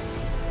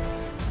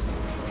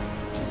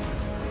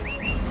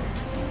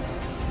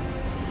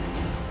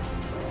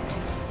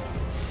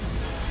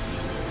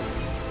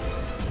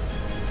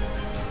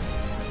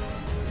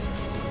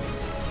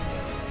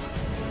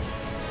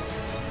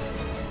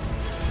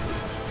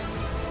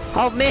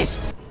 Oh,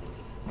 missed!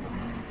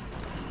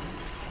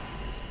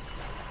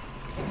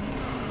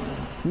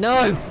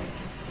 No!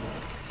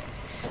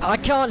 I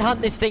can't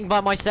hunt this thing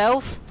by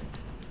myself.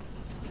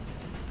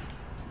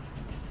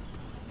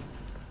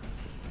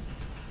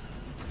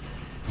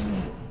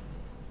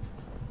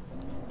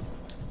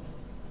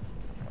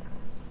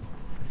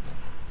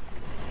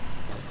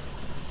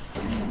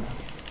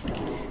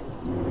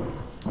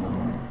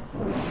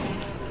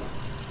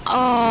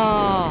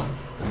 Oh!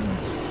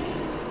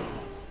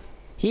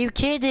 You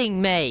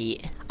kidding,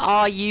 mate?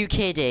 Are you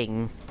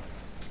kidding?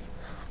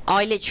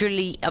 I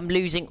literally am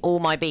losing all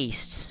my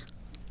beasts.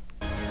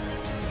 I'm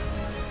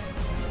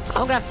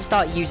gonna have to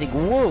start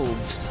using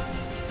wolves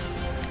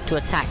to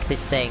attack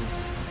this thing.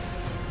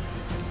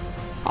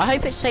 I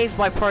hope it saved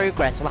my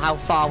progress on how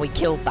far we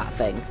killed that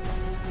thing.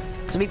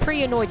 Because I'd be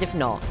pretty annoyed if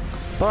not.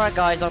 Alright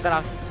guys, I'm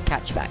gonna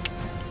catch you back.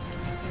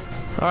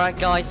 Alright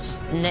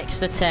guys,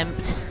 next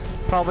attempt.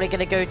 Probably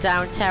gonna go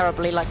down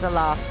terribly like the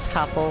last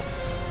couple.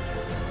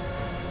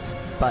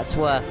 But it's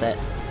worth it.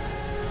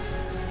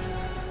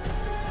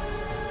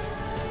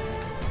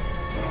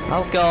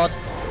 Oh god.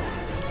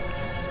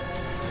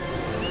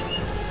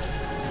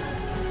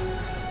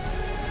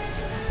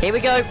 Here we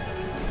go.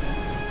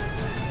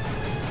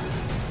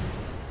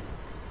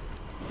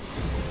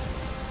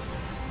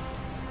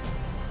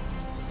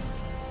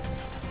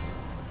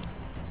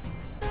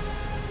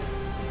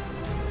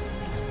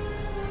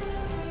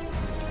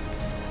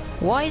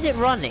 Why is it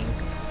running?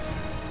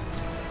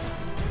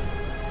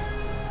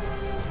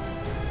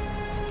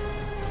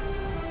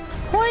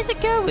 Why is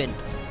it going?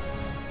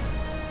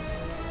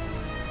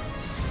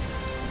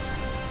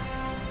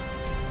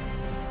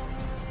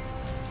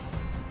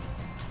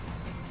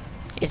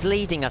 It's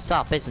leading us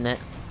up, isn't it?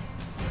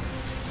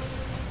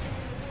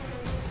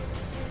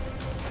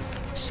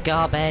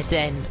 Scarbear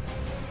Den.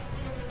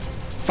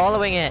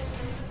 Following it.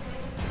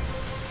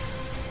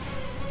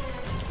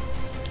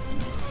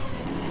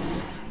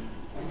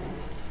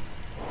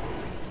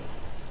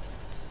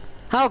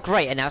 Oh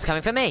great, and now it's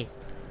coming for me.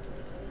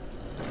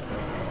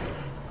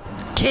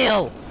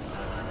 Kill!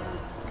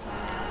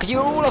 Cause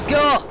you're all I've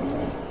got!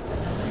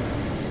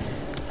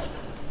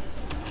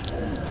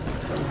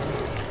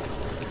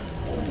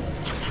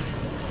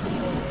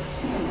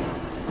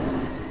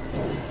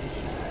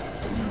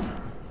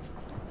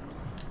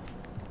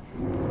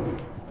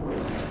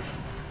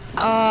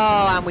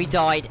 Oh, and we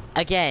died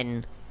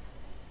again.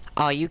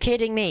 Are you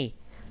kidding me?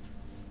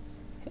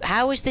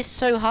 How is this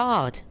so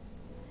hard?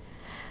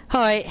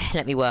 Alright,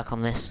 let me work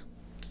on this.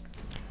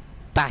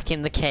 Back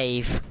in the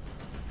cave.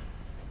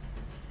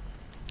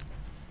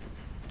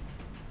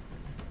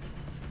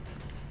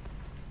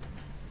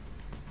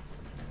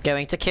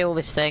 Going to kill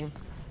this thing.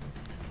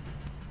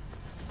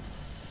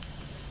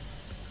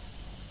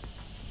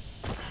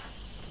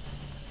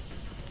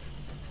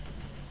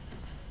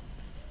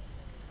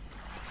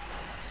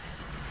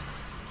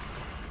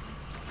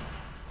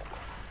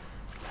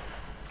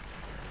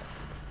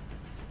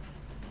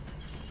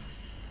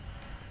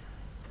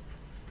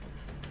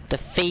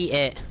 Defeat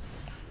it.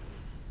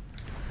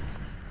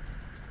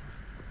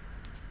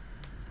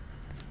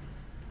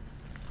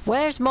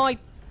 Where's my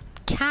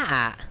cat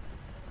at?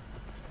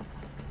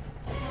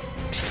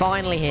 It's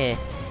finally here.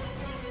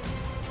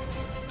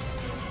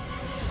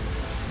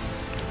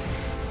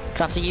 Gonna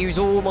have to use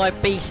all my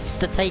beasts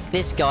to take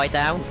this guy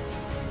down.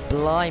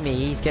 Blimey,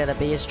 he's gonna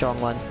be a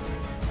strong one.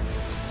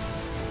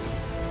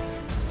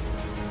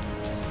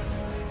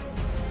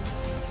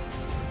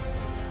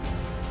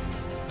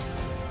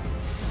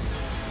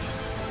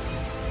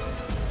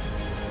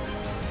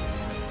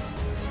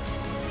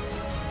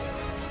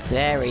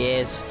 There he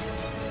is.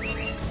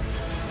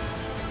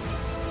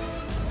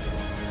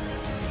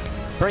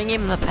 Bring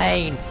him the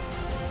pain.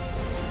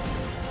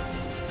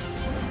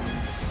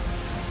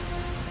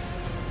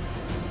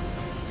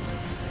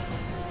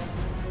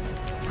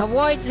 And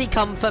why does he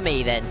come for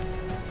me then?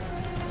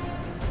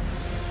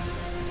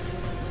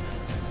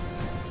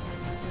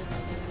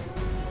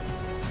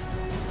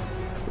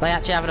 Are they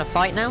actually having a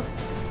fight now?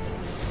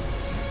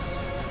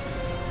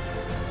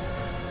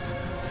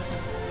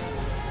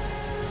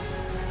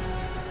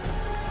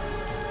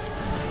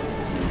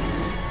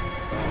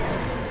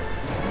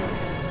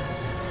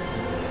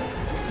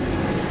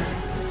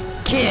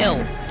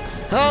 Kill!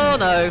 Oh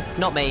no,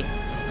 not me.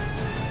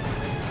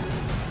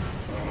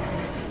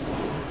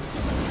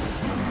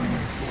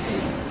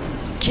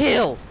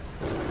 Kill!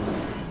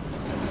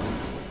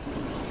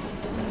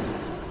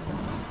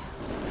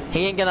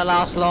 He ain't gonna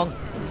last long.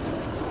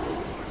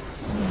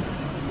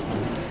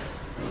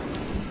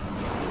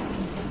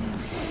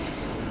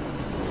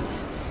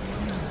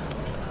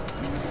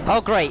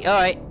 Oh great,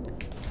 alright.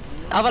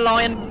 Other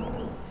lion.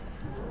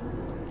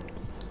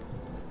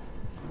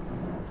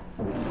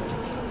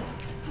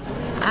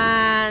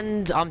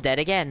 And I'm dead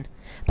again.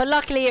 But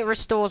luckily it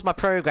restores my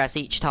progress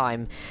each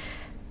time.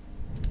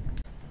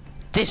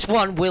 This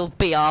one will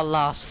be our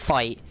last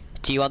fight.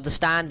 Do you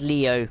understand,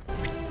 Leo?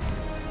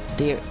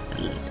 The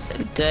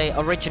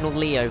original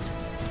Leo.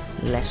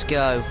 Let's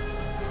go.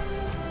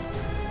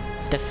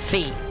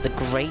 Defeat the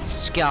Great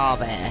Scar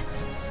Bear.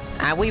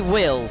 And we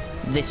will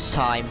this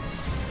time.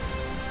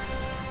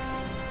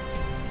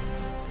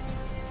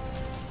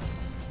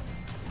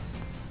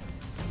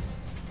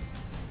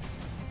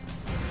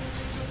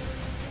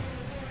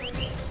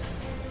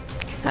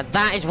 And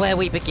that is where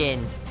we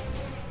begin.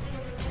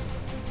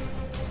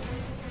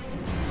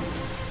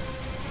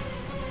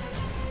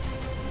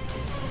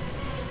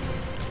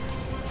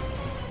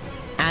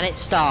 And it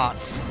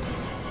starts.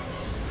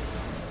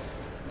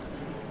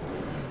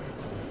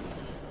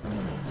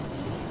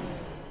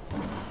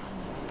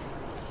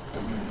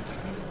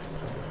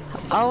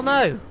 Oh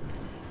no!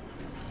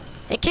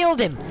 It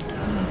killed him!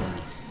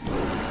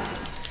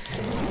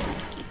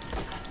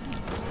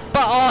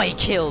 But I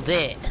killed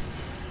it!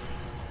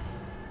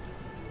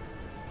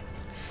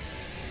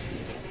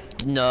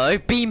 No,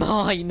 be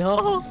mine!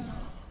 No!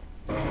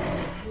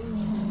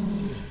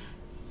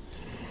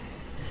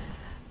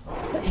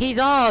 He's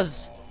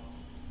ours!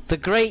 The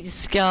Great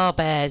Scar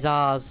Bear's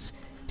ours.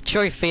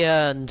 Trophy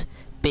earned.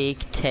 Big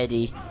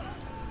Teddy.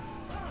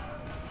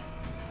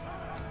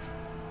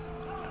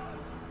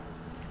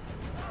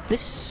 This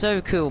is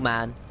so cool,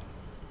 man.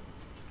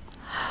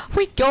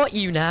 We got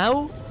you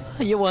now!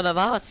 You're one of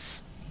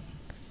us.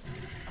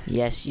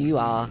 Yes, you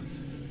are.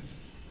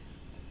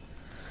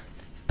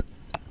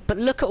 But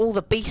look at all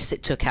the beasts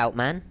it took out,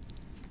 man.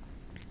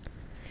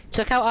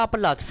 Took out our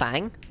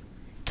Bloodfang.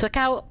 Took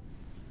out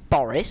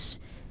Boris.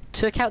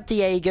 Took out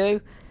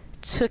Diego.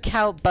 Took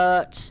out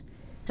Bert.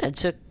 And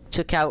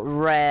took out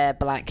Rare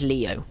Black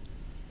Leo.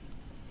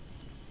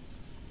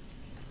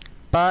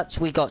 But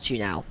we got you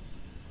now.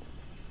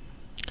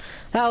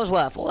 That was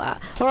worth all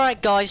that.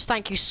 Alright guys,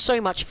 thank you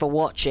so much for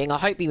watching. I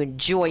hope you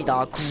enjoyed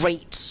our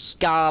Great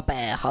Scar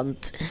Bear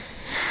hunt.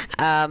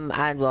 And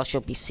well, I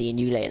shall be seeing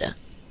you later.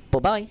 Bye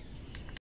bye.